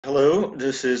Hello,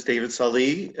 this is David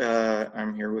Salih.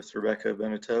 I'm here with Rebekah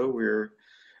Beneteau. We're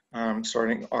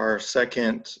starting our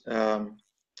second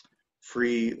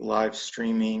free live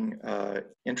streaming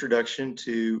introduction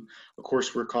to a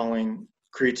course we're calling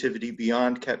Creativity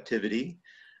Beyond Captivity.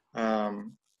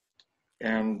 And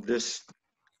this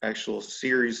actual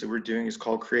series that we're doing is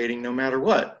called Creating No Matter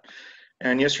What.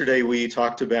 And yesterday we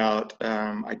talked about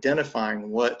identifying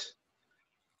what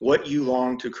you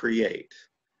long to create.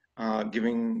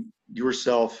 Giving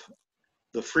yourself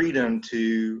the freedom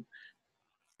to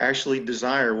actually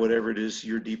desire whatever it is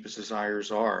your deepest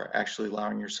desires are, actually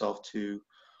allowing yourself to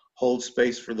hold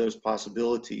space for those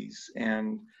possibilities.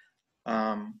 And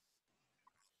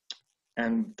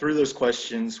through those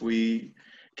questions, we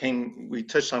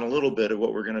touched on a little bit of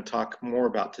what we're going to talk more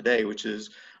about today, which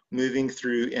is moving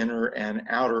through inner and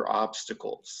outer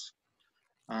obstacles.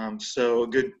 So a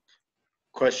good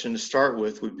question to start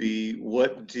with would be,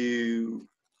 what do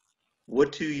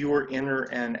your inner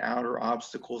and outer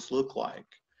obstacles look like?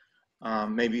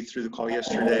 Maybe through the call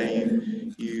yesterday,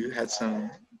 you had some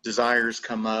desires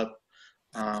come up,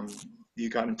 you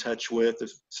got in touch with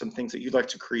some things that you'd like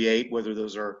to create, whether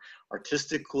those are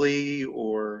artistically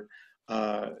or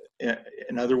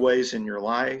in other ways in your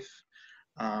life,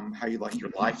 how you'd like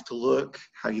your life to look,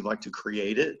 how you'd like to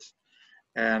create it.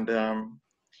 And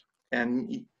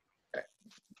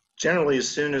generally, as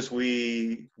soon as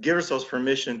we give ourselves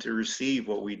permission to receive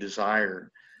what we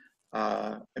desire,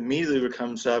 immediately what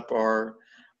comes up are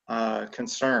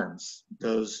concerns,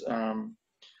 those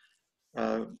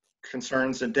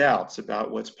concerns and doubts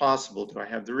about what's possible. Do I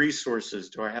have the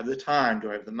resources? Do I have the time? Do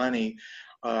I have the money?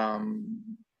 And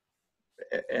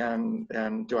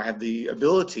do I have the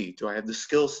ability? Do I have the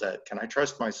skill set? Can I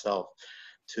trust myself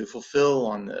to fulfill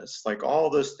on this? Like all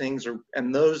those things are,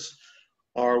 and those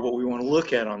are what we want to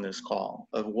look at on this call,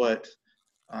 of what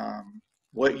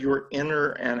your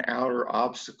inner and outer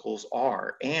obstacles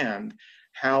are and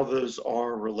how those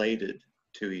are related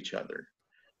to each other.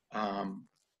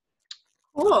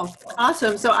 Cool,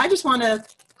 awesome. So I just want to,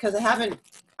 because I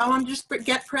want to just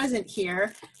get present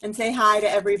here and say hi to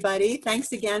everybody.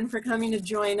 Thanks again for coming to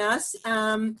join us.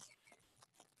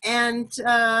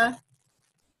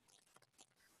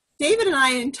 David and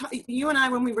I, you and I,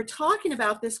 when we were talking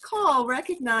about this call,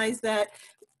 recognized that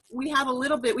we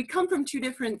come from two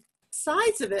different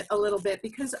sides of it a little bit,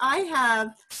 because I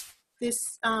have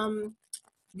this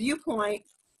viewpoint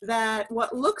that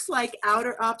what looks like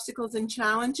outer obstacles and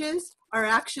challenges are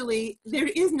actually, there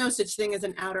is no such thing as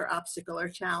an outer obstacle or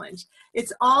challenge.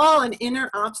 It's all an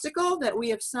inner obstacle that we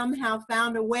have somehow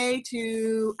found a way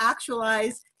to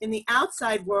actualize in the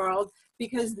outside world,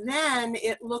 because then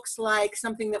it looks like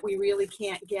something that we really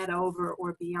can't get over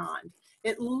or beyond.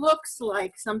 It looks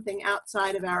like something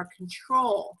outside of our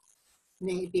control,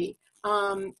 maybe.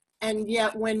 And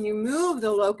yet when you move the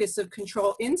locus of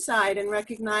control inside and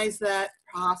recognize that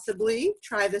possibly,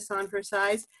 try this on for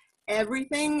size,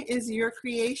 everything is your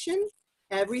creation.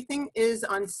 Everything is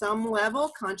on some level,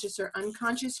 conscious or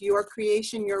unconscious, your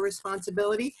creation, your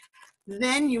responsibility.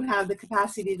 Then you have the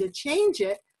capacity to change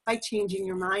it by changing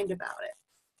your mind about it.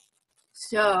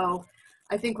 So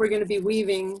I think we're going to be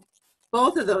weaving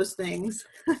both of those things,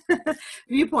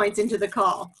 viewpoints, into the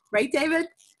call. Right, David?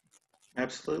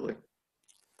 Absolutely.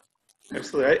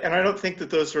 Absolutely. And I don't think that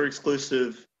those are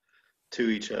exclusive to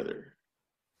each other.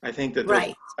 I think that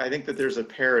there's a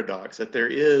paradox, that there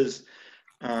is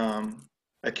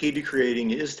a key to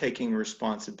creating is taking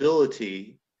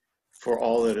responsibility for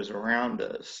all that is around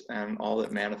us and all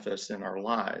that manifests in our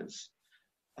lives.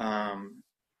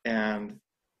 And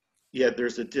yet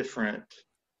there's a different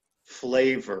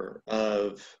flavor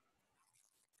of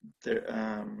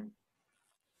there's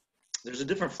a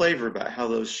different flavor about how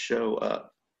those show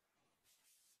up.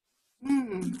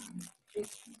 You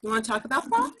want to talk about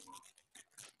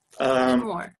that?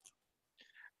 More.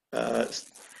 Let's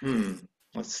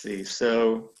see.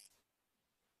 So,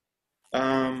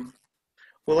 well,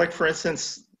 like for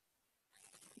instance,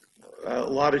 a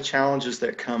lot of challenges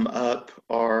that come up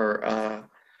are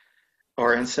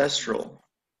ancestral,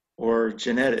 or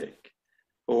genetic,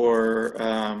 or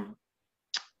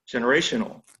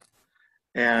generational,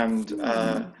 and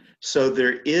so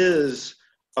there is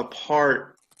a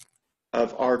part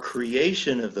of our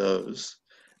creation of those,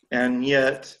 and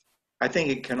yet I think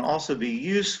it can also be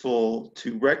useful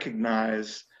to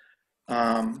recognize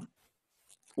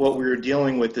what we're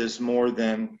dealing with is more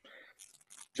than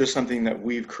just something that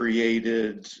we've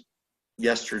created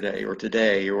yesterday or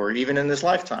today or even in this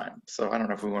lifetime. So I don't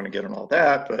know if we want to get on all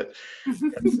that, but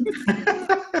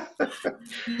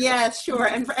Yes, sure.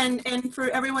 And for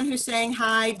everyone who's saying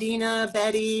hi, Dina,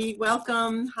 Betty,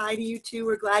 welcome. Hi to you too.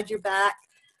 We're glad you're back.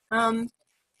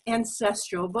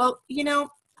 Ancestral. Well,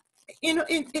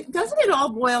 it doesn't it all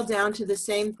boil down to the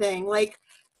same thing? Like,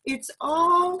 it's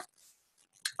all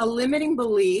a limiting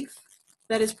belief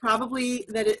that is probably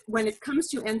when it comes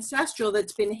to ancestral,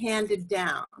 that's been handed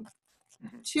down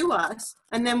to us,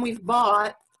 and then we've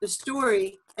bought the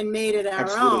story and made it our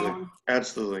own.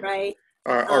 Absolutely. Right.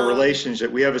 Our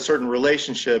relationship, we have a certain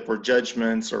relationship or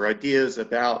judgments or ideas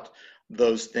about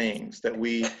those things that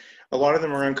a lot of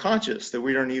them are unconscious, that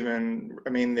we don't even, I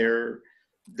mean, they're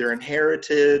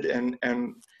inherited,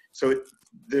 and so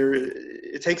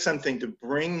it takes something to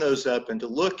bring those up and to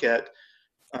look at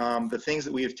the things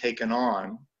that we have taken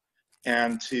on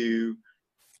and to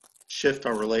shift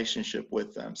our relationship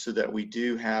with them so that we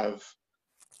do have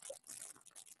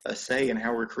a say in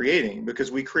how we're creating,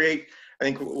 because we create, I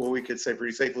think what we could say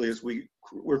pretty safely is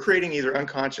we're creating either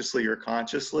unconsciously or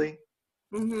consciously.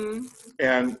 Mm-hmm.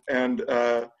 And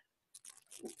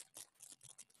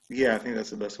yeah, I think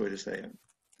that's the best way to say it.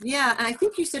 Yeah, and I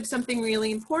think you said something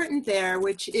really important there,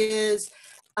 which is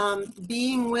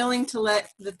being willing to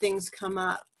let the things come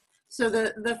up. So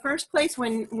the first place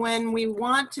when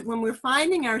we're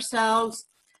finding ourselves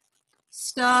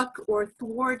stuck or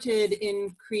thwarted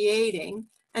in creating,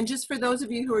 and just for those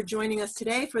of you who are joining us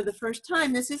today for the first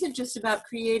time, this isn't just about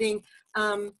creating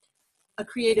a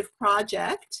creative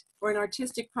project or an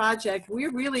artistic project.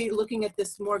 We're really looking at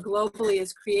this more globally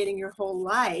as creating your whole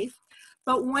life.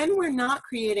 But when we're not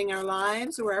creating our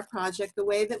lives or our project the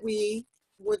way that we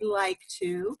would like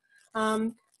to,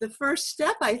 the first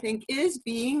step, I think, is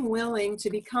being willing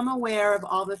to become aware of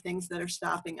all the things that are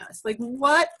stopping us. Like,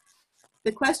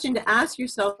 the question to ask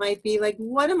yourself might be, like,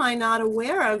 what am I not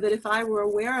aware of that if I were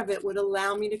aware of it would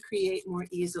allow me to create more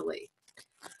easily?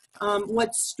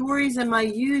 What stories am I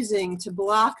using to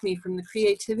block me from the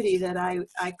creativity that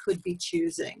I could be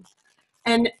choosing?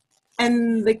 And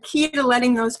the key to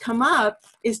letting those come up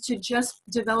is to just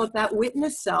develop that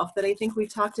witness self that I think we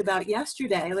talked about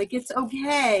yesterday. Like, it's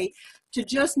okay to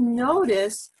just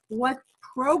notice what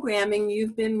programming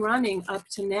you've been running up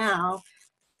to now,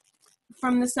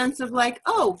 from the sense of like,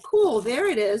 oh, cool, there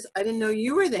it is. I didn't know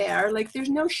you were there. Like, there's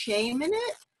no shame in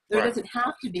it. There doesn't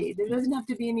have to be. There doesn't have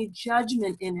to be any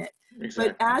judgment in it.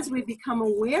 Exactly. But as we become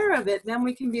aware of it, then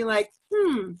we can be like,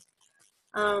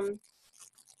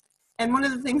 and one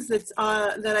of the things that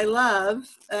I love,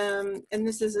 and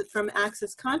this is from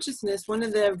Access Consciousness,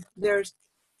 there's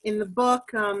in the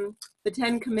book, the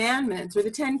 10 Commandments, or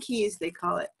the 10 Keys, they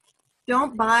call it.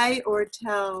 Don't buy or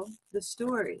tell the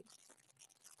story.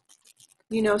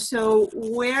 So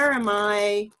where am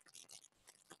I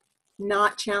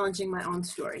not challenging my own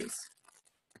stories?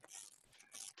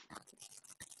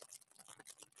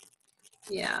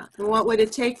 Yeah. And what would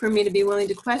it take for me to be willing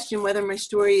to question whether my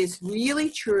story is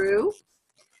really true?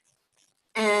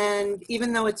 And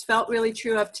even though it's felt really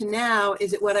true up to now,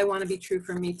 is it what I want to be true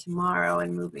for me tomorrow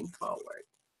and moving forward?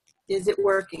 Is it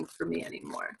working for me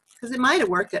anymore? Because it might have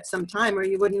worked at some time, or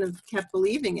you wouldn't have kept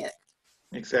believing it.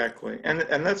 Exactly. And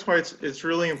that's why it's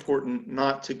really important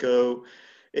not to go,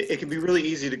 it can be really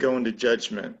easy to go into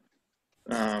judgment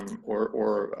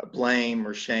or blame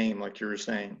or shame, like you were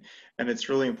saying. And it's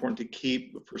really important to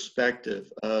keep a perspective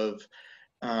of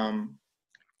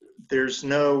there's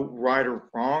no right or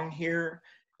wrong here.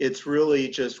 It's really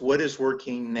just what is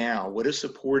working now, what is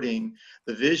supporting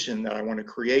the vision that I want to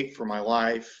create for my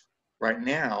life right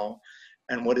now,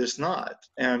 and what is not.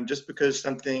 And just because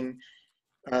something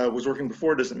was working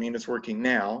before doesn't mean it's working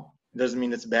now. It doesn't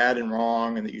mean it's bad and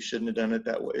wrong and that you shouldn't have done it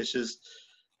that way. It's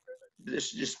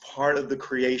just part of the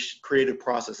creative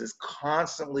process. Is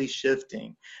constantly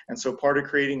shifting. And so part of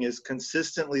creating is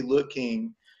consistently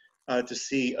looking to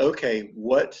see, okay,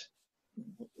 what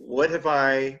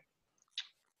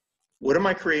am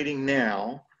I creating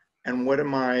now, and what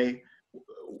am I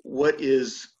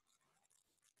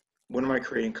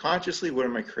creating consciously, what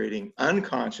am I creating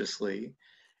unconsciously,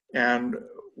 and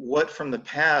what from the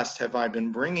past have I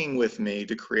been bringing with me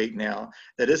to create now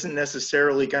that isn't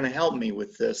necessarily going to help me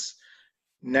with this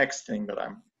next thing that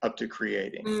I'm up to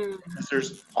creating. Because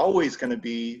there's always going to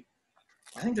be,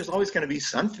 I think there's always going to be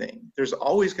something. There's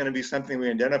always going to be something we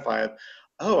identify of,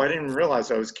 oh, I didn't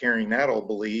realize I was carrying that old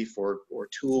belief or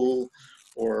tool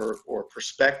or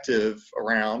perspective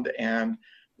around, and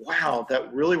wow,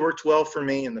 that really worked well for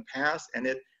me in the past, and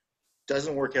it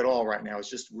doesn't work at all right now. It's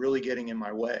just really getting in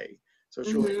my way. So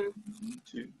it's really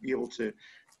to be able to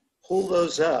pull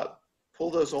those up pull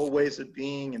those old ways of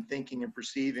being and thinking and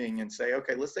perceiving and say,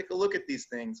 okay, let's take a look at these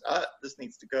things. This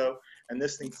needs to go and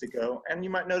this needs to go. And you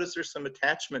might notice there's some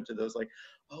attachment to those, like,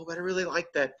 oh, but I really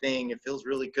like that thing. It feels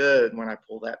really good when I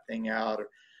pull that thing out.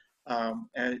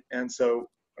 And so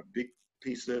a big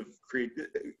piece of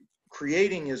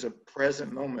creating is a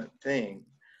present moment thing.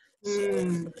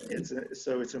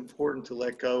 So it's important to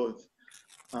let go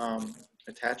of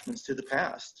attachments to the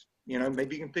past.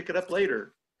 Maybe you can pick it up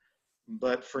later,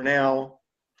 but for now,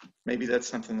 maybe that's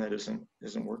something that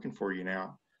isn't working for you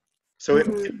now. So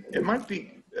it might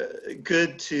be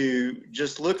good to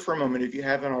just look for a moment, if you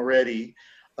haven't already,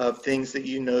 of things that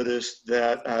you noticed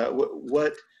that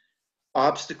what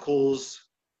obstacles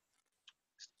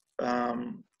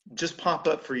just pop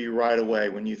up for you right away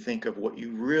when you think of what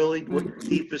your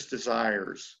deepest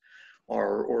desires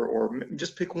are, or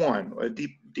just pick one,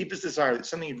 deepest desire,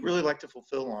 something you'd really like to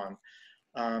fulfill on,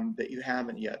 that you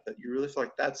haven't yet, that you really feel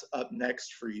like that's up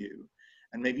next for you.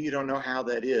 And maybe you don't know how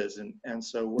that is. And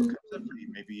so what comes up for you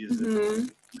maybe is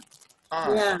it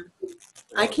time. Yeah.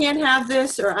 I can't have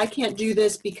this, or I can't do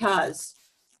this because.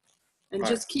 And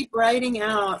just keep writing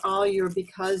out all your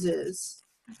becauses.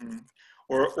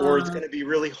 Or it's going to be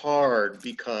really hard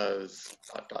because ...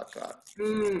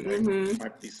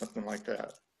 Might be something like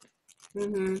that.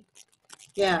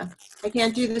 Yeah, I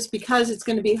can't do this because it's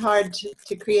going to be hard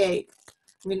to create.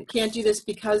 I mean, can't do this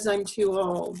because I'm too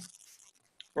old.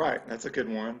 Right, that's a good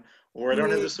one. Or I don't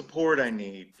have the support I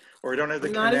need, or I don't have the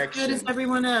connection. Not as good as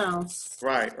everyone else.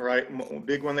 Right. A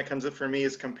big one that comes up for me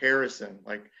is comparison.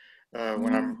 Like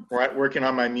when I'm working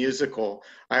on my musical,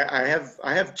 I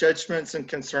have judgments and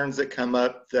concerns that come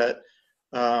up that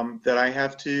I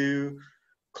have to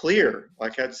clear.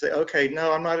 Like I'd say, okay,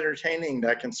 no, I'm not entertaining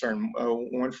that concern.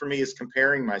 One for me is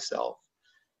comparing myself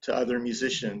to other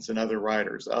musicians and other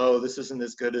writers. Oh, this isn't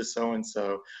as good as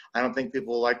so-and-so. I don't think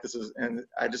people will like this. And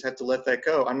I just have to let that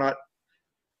go. I'm not,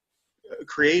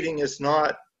 creating is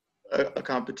not a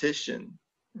competition,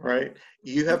 right?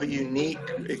 You have a unique,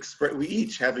 we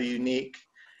each have a unique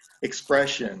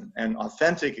expression and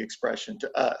authentic expression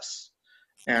to us.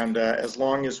 And as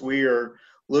long as we are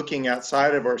looking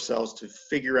outside of ourselves to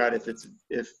figure out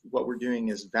if what we're doing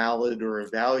is valid or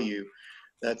of value,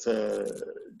 that's a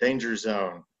danger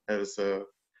zone. That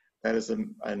is a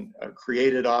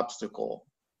created obstacle.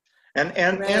 And Right.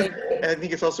 and I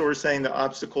think it's also, we're saying the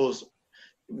obstacles,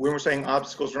 when we're saying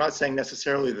obstacles, we're not saying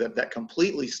necessarily that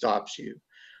completely stops you,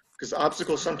 because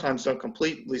obstacles sometimes don't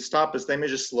completely stop us. They may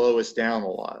just slow us down a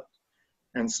lot.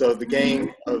 And so the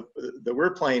game that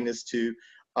we're playing is to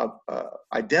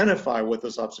identify what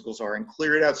those obstacles are and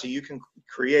clear it out so you can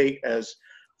create as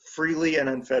freely and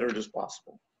unfettered as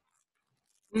possible.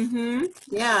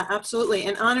 Yeah, absolutely.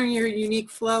 And honoring your unique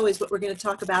flow is what we're going to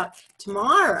talk about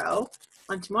tomorrow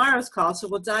on tomorrow's call. So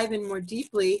we'll dive in more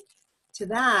deeply to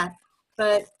that.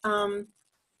 But, oh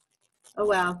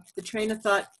wow, the train of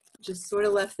thought just sort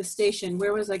of left the station.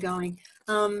 Where was I going?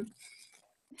 Another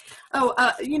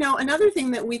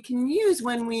thing that we can use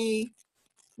when we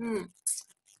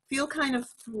feel kind of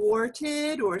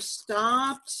thwarted or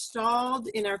stalled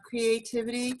in our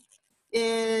creativity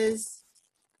is,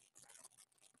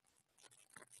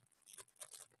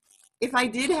 if I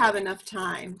did have enough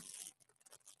time,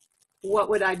 what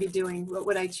would I be doing? What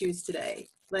would I choose today?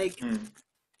 Like,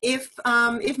 if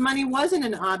money wasn't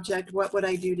an object, what would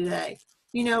I do today?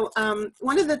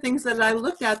 One of the things that I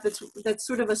looked at that's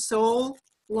sort of a soul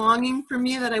longing for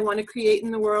me that I want to create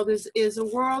in the world is a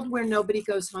world where nobody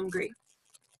goes hungry.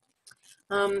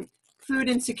 Food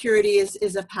insecurity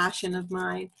is a passion of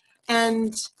mine.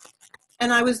 And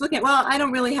I was looking at, well, I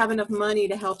don't really have enough money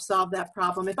to help solve that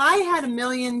problem. If I had $1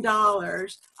 million,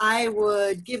 I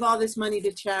would give all this money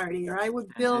to charity, or I would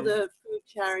build a food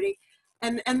charity.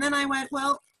 And then I went,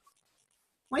 well,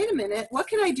 wait a minute, what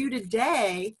can I do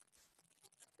today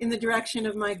in the direction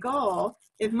of my goal?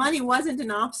 If money wasn't an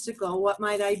obstacle, what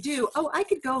might I do? Oh, I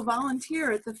could go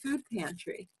volunteer at the food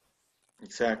pantry.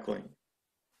 Exactly.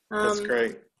 That's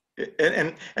great.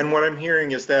 And what I'm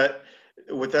hearing is that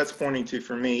what that's pointing to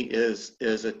for me is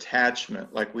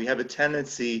attachment. Like we have a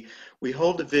tendency, we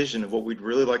hold a vision of what we'd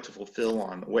really like to fulfill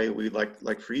on, a way we'd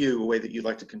like for you, a way that you'd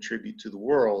like to contribute to the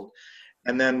world.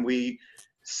 And then we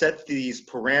set these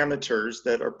parameters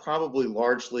that are probably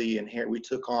largely inherent, we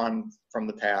took on from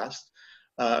the past,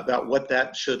 about what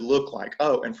that should look like.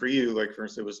 Oh, and for you, like for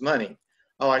instance, it was money.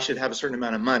 Oh, I should have a certain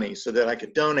amount of money so that I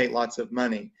could donate lots of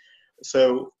money.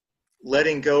 So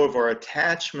letting go of our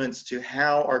attachments to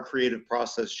how our creative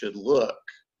process should look,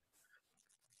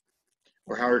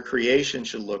 or how our creation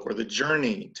should look, or the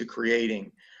journey to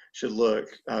creating should look,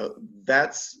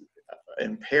 that's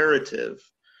imperative,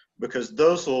 because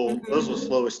those will Mhm.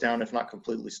 slow us down, if not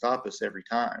completely stop us every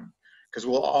time. Because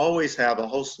we'll always have a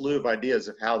whole slew of ideas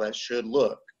of how that should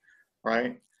look,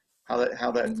 right? How that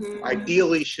Mhm.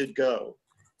 ideally should go.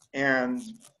 And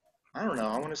I don't know,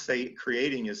 I want to say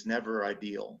creating is never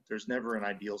ideal. There's never an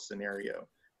ideal scenario.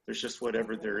 There's just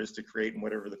whatever there is to create, and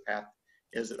whatever the path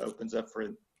is that opens up for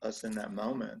us in that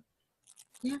moment.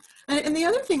 Yeah, and the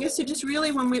other thing is to just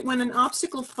really, when an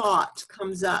obstacle thought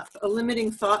comes up, a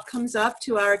limiting thought comes up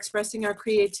to our expressing our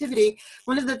creativity,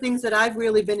 one of the things that I've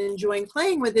really been enjoying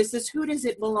playing with is this "who does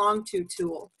it belong to"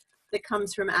 tool that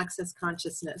comes from Access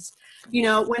Consciousness. You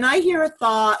know, when I hear a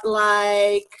thought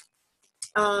like,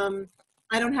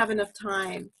 I don't have enough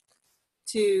time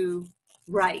to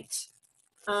write,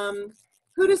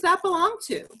 who does that belong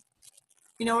to?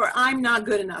 You know, or I'm not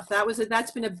good enough.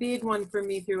 That's been a big one for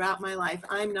me throughout my life.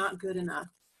 I'm not good enough.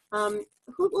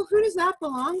 Who does that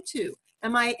belong to?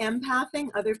 Am I empathing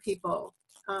other people?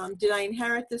 Did I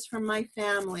inherit this from my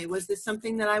family? Was this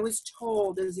something that I was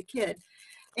told as a kid?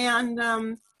 And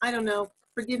I don't know.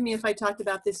 Forgive me if I talked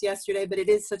about this yesterday, but it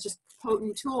is such a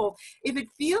potent tool. If it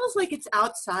feels like it's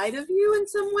outside of you in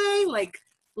some way, like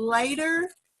lighter,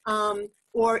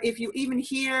 or if you even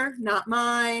hear, not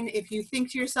mine, if you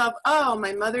think to yourself, oh,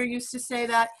 my mother used to say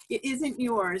that, it isn't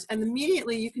yours. And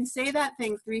immediately you can say that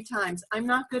thing 3 times. I'm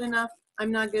not good enough.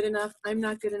 I'm not good enough. I'm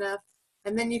not good enough.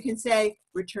 And then you can say,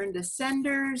 return to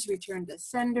senders, return to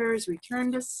senders,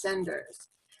 return to senders.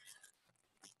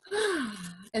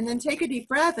 And then take a deep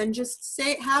breath and just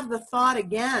have the thought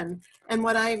again. And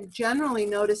what I generally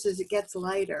notice is it gets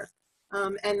lighter.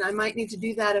 And I might need to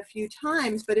do that a few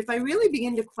times, but if I really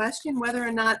begin to question whether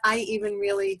or not I even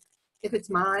really, if it's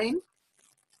mine,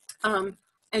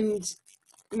 and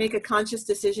make a conscious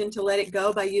decision to let it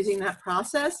go by using that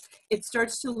process, it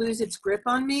starts to lose its grip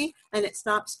on me, and it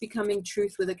stops becoming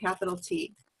truth with a capital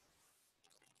T.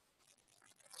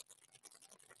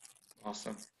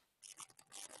 Awesome.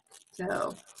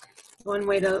 So one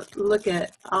way to look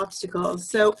at obstacles.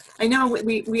 So I know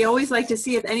we always like to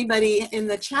see if anybody in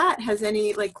the chat has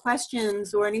any like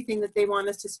questions or anything that they want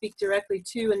us to speak directly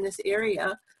to in this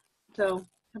area. So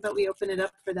how about we open it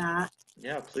up for that?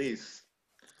 Yeah, please.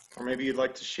 Or maybe you'd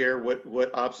like to share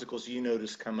what obstacles you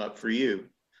notice come up for you.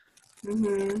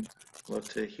 Mm-hmm. Love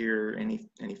to hear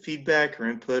any feedback or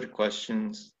input or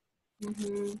questions.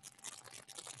 Mm-hmm.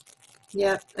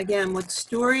 Yep. Again, what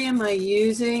story am I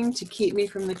using to keep me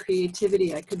from the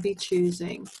creativity I could be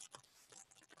choosing?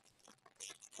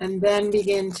 And then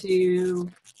begin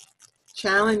to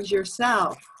challenge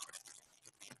yourself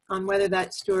on whether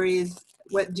that story is,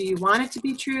 what do you want it to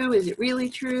be true? Is it really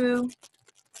true?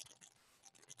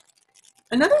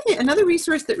 Another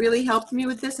resource that really helped me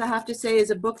with this, I have to say,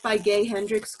 is a book by Gay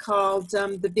Hendricks called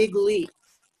The Big Leap.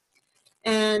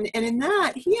 And in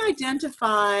that, he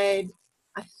identified,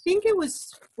 I think it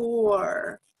was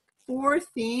four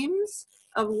themes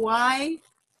of why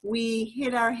we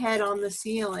hit our head on the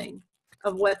ceiling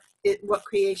of what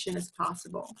creation is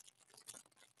possible.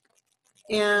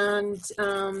 And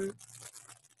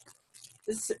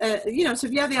you know, so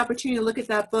if you have the opportunity to look at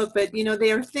that book, but you know,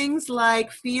 there are things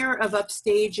like fear of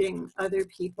upstaging other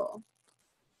people.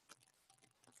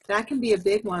 That can be a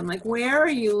big one. Like, where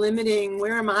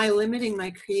am I limiting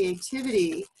my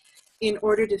creativity in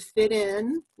order to fit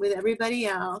in with everybody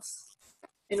else,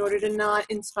 in order to not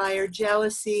inspire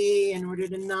jealousy, in order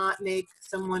to not make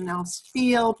someone else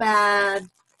feel bad?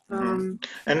 Mm-hmm.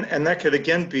 And that could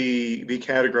again be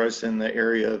categorized in the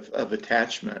area of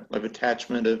attachment,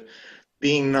 of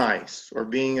being nice or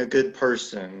being a good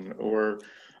person, or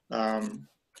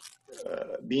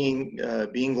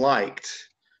being liked.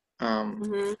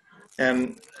 Mm-hmm.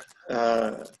 And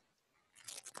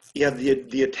yeah,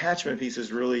 the attachment piece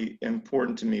is really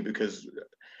important to me, because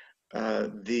I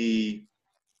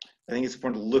think it's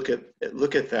important to look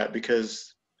at that,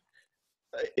 because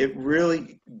it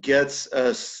really gets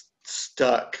us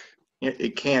stuck.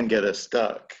 It can get us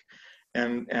stuck.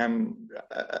 And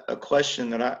a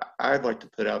question that I'd like to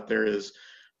put out there is,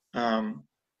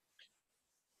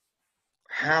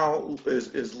 how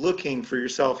is looking for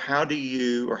yourself, how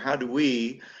do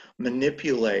we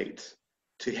manipulate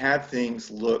to have things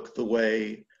look the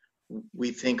way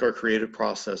we think our creative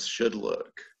process should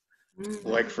look? Mm-hmm.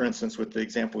 Like, for instance, with the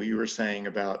example you were saying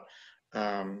about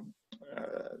not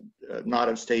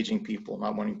upstaging people,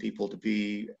 not wanting people to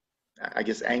be, I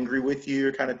guess, angry with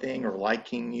you kind of thing, or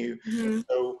liking you. Mm-hmm.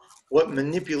 So what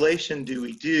manipulation do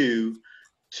we do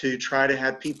to try to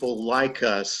have people like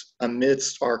us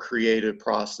amidst our creative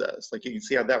process? Like, you can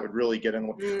see how that would really get in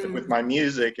with my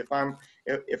music.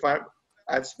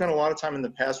 I've spent a lot of time in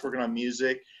the past working on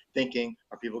music thinking,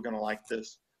 are people going to like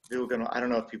this? I don't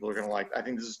know if people are going to like, I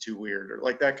think this is too weird, or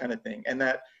like that kind of thing. And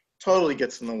that totally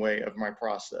gets in the way of my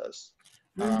process.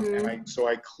 So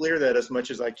I clear that as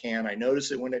much as I can. I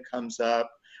notice it when it comes up.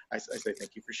 I say,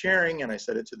 thank you for sharing. And I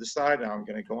set it to the side. Now I'm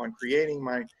going to go on creating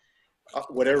my,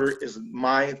 whatever is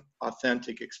my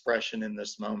authentic expression in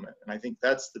this moment. And I think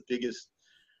that's the biggest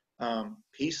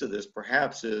piece of this,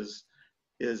 perhaps, is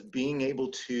being able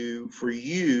to, for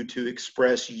you to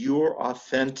express your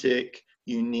authentic,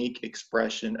 unique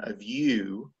expression of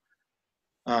you,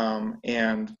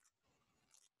 and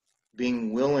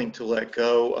being willing to let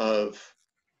go of,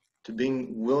 being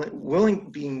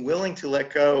willing to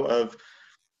let go of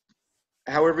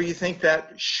however you think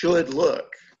that should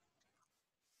look.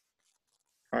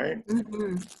 Right?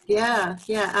 Yeah,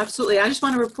 absolutely. I just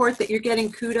want to report that you're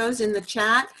getting kudos in the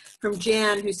chat from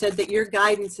Jan, who said that your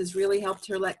guidance has really helped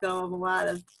her let go of a lot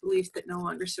of beliefs that no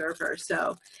longer serve her.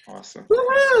 So awesome.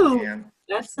 Woohoo!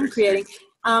 That's some creating.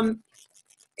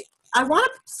 I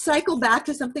want to cycle back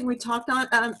to something we talked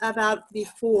about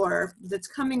before that's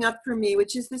coming up for me,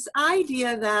 which is this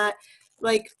idea that,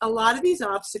 like, a lot of these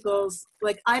obstacles,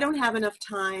 like, I don't have enough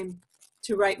time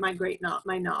to write my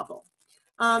novel.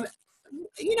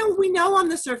 You know, we know on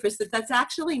the surface that that's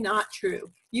actually not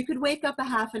true. You could wake up a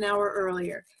half an hour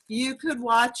earlier. You could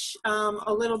watch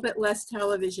a little bit less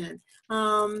television.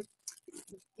 You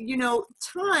know,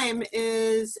 time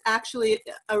is actually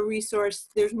a resource.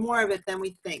 There's more of it than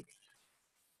we think.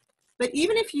 But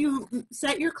even if you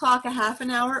set your clock a half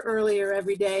an hour earlier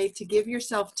every day to give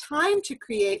yourself time to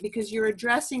create, because you're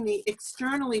addressing the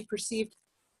externally perceived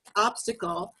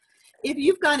obstacle, if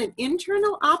you've got an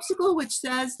internal obstacle, which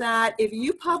says that if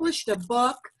you published a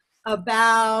book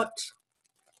about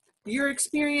your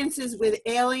experiences with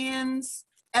aliens,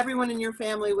 everyone in your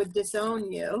family would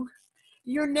disown you,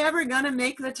 you're never going to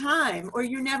make the time, or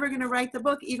you're never going to write the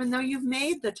book, even though you've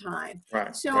made the time.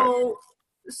 Right.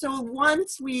 So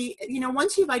once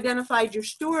you've identified your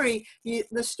story,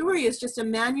 the story is just a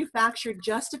manufactured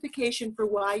justification for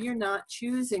why you're not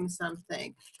choosing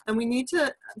something. And we need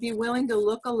to be willing to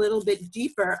look a little bit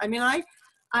deeper. I mean,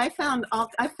 I found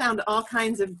all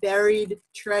kinds of buried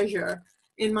treasure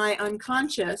in my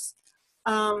unconscious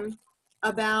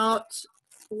about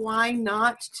why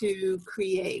not to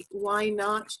create, why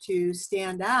not to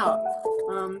stand out.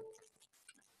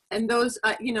 And those,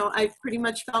 I pretty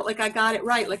much felt like I got it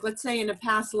right. Like, let's say in a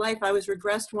past life, I was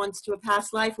regressed once to a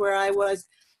past life where I was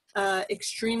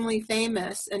extremely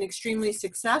famous and extremely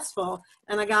successful,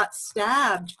 and I got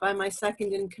stabbed by my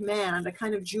second in command, a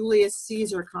kind of Julius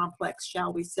Caesar complex,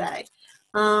 shall we say.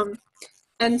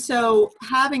 And so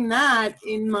having that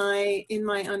in my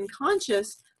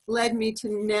unconscious led me to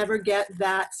never get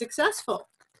that successful,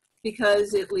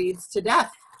 because it leads to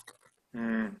death.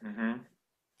 Mm-hmm.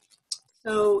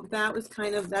 So that's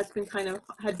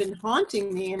been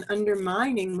haunting me and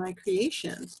undermining my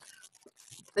creations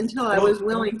until I was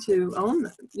willing to own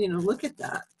them, look at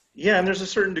that. Yeah, and there's a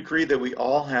certain degree that we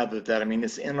all have of that. I mean,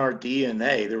 it's in our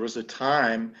DNA. There was a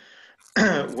time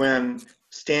when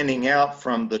standing out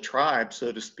from the tribe,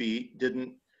 so to speak,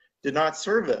 did not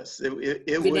serve us. It would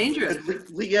be dangerous.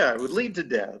 It would lead to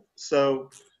death. So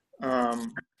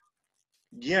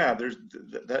yeah, there's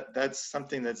that's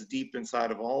something that's deep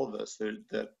inside of all of us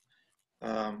that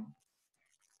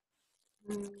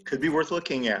could be worth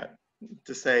looking at,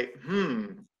 to say,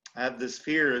 I have this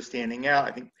fear of standing out.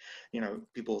 I think,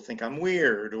 people think I'm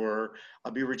weird, or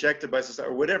I'll be rejected by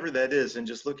society, or whatever that is, and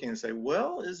just looking and say,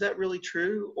 well, is that really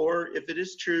true? Or if it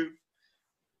is true,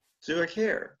 do I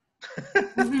care?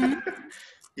 Right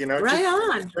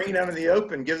on. Bring it out in the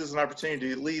open gives us an opportunity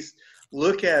to at least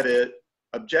look at it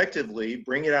objectively,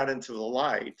 bring it out into the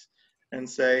light, and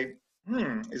say,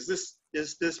 is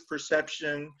this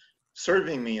perception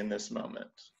serving me in this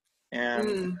moment?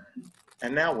 And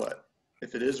now what?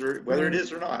 If it is, or whether it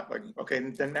is or not, like, okay,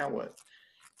 then now what?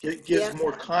 It gives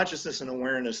more consciousness and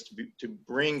awareness to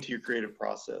bring to your creative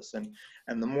process, and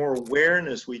the more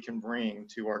awareness we can bring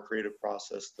to our creative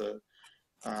process, the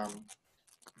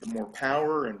more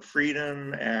power and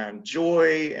freedom and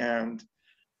joy and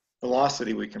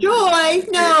velocity we can bring.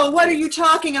 No, what are you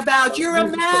talking about? You're a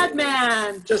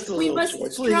madman. Just a little. We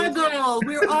must struggle.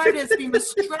 We're artists. We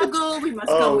must struggle. We must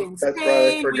go insane. That's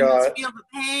right, I forgot. We must feel the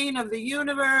pain of the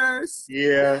universe.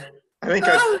 Yeah, I think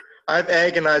I've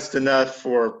agonized enough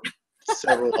for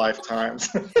several lifetimes.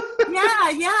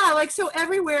 Yeah. Like, so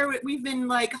everywhere we've been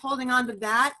like holding on to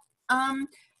that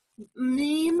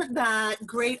meme that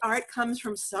great art comes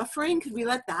from suffering. Could we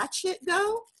let that shit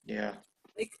go? Yeah.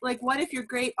 Like, what if your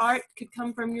great art could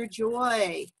come from your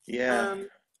joy? Yeah.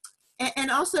 And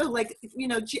also, like,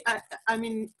 I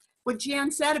mean, what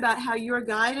Jan said about how your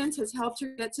guidance has helped her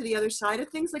get to the other side of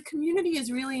things, like community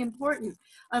is really important.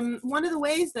 One of the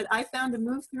ways that I found to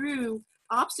move through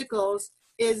obstacles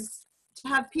is to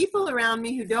have people around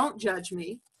me who don't judge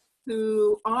me,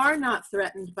 who are not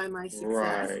threatened by my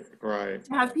success. Right, right.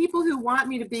 To have people who want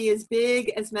me to be as big,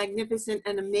 as magnificent,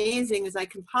 and amazing as I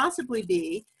can possibly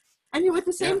be, and who at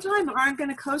the same time aren't going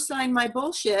to co-sign my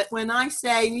bullshit when I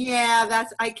say, yeah,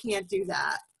 I can't do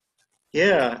that.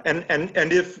 Yeah, and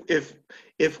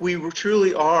if we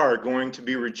truly are going to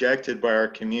be rejected by our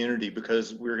community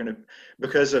because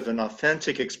because of an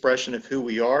authentic expression of who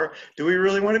we are, do we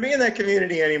really want to be in that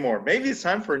community anymore? Maybe it's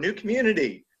time for a new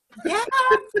community. Yeah.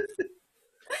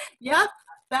 Yep.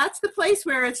 That's the place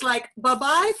where it's like,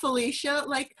 bye-bye, Felicia,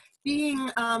 like being,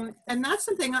 and that's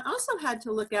something I also had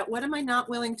to look at. What am I not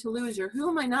willing to lose, or who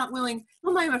am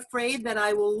I afraid that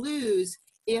I will lose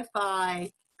if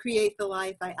I create the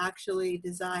life I actually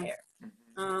desire?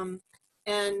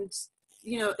 And,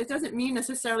 you know, it doesn't mean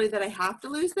necessarily that I have to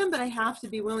lose them, but I have to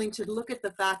be willing to look at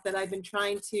the fact that I've been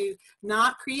trying to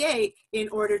not create in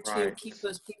order to keep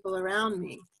those people around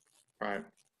me. Right.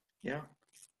 Yeah.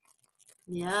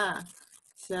 Yeah.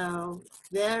 So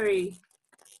very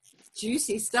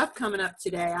juicy stuff coming up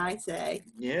today, I say.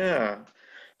 Yeah.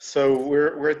 So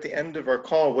we're at the end of our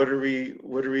call. What do we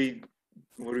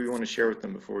want to share with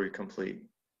them before we complete?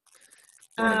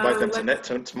 We're going to invite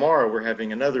them to tomorrow. We're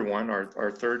having another one,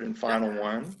 our third and final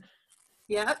one.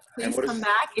 Yep. Please come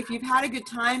back. If you've had a good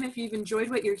time, if you've enjoyed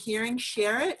what you're hearing,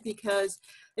 share it, because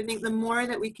I think the more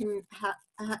that we can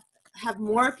have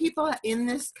more people in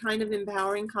this kind of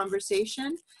empowering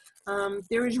conversation,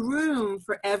 there is room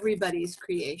for everybody's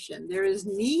creation. There is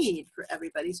need for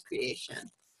everybody's creation.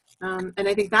 And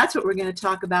I think that's what we're going to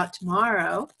talk about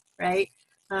tomorrow, right?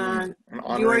 And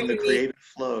honoring the creative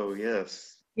flow,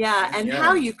 yes. Yeah, and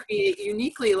how you create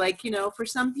uniquely, like, you know, for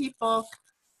some people,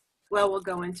 well, we'll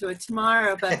go into it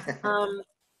tomorrow, but,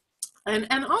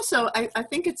 and also, I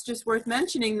think it's just worth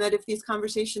mentioning that if these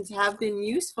conversations have been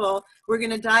useful, we're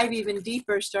going to dive even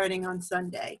deeper starting on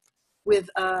Sunday with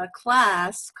a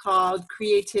class called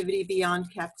Creativity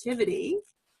Beyond Captivity.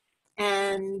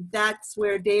 And that's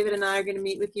where David and I are going to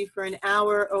meet with you for an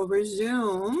hour over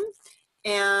Zoom.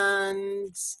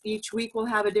 And each week we'll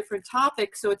have a different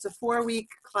topic. So it's a 4-week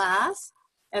class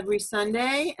every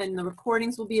Sunday, and the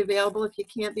recordings will be available if you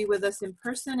can't be with us in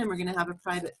person. And we're going to have a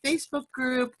private Facebook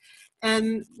group.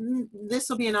 And this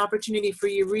will be an opportunity for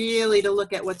you really to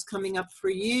look at what's coming up for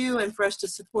you, and for us to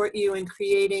support you in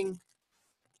creating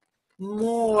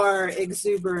more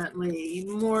exuberantly,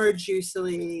 more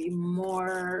juicily,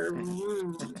 more,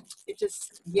 it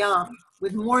just yum,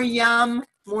 with more yum,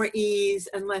 more ease,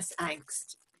 and less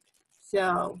angst.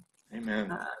 So,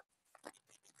 amen.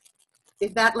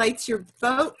 If that lights your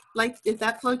boat, if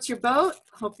that floats your boat,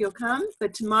 hope you'll come.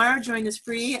 But tomorrow, join us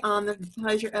free on the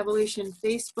Pleasure Evolution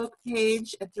Facebook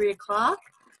page at 3:00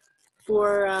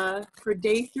 for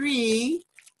day 3,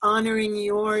 honoring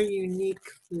your unique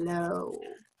flow.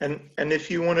 And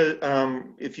if you want to,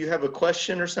 if you have a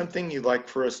question or something you'd like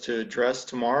for us to address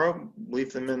tomorrow,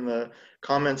 leave them in the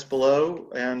comments below,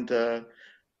 and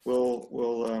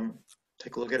we'll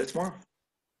take a look at it tomorrow.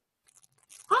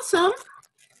 Awesome.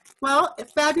 Well,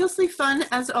 fabulously fun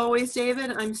as always,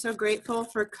 David. I'm so grateful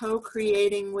for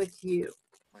co-creating with you.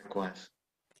 Likewise.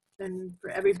 And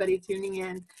for everybody tuning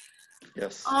in.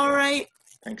 Yes. All right.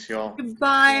 Thanks, y'all.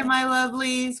 Goodbye, my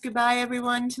lovelies. Goodbye,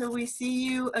 everyone, till we see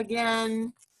you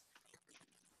again.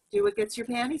 Do what gets your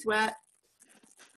panties wet.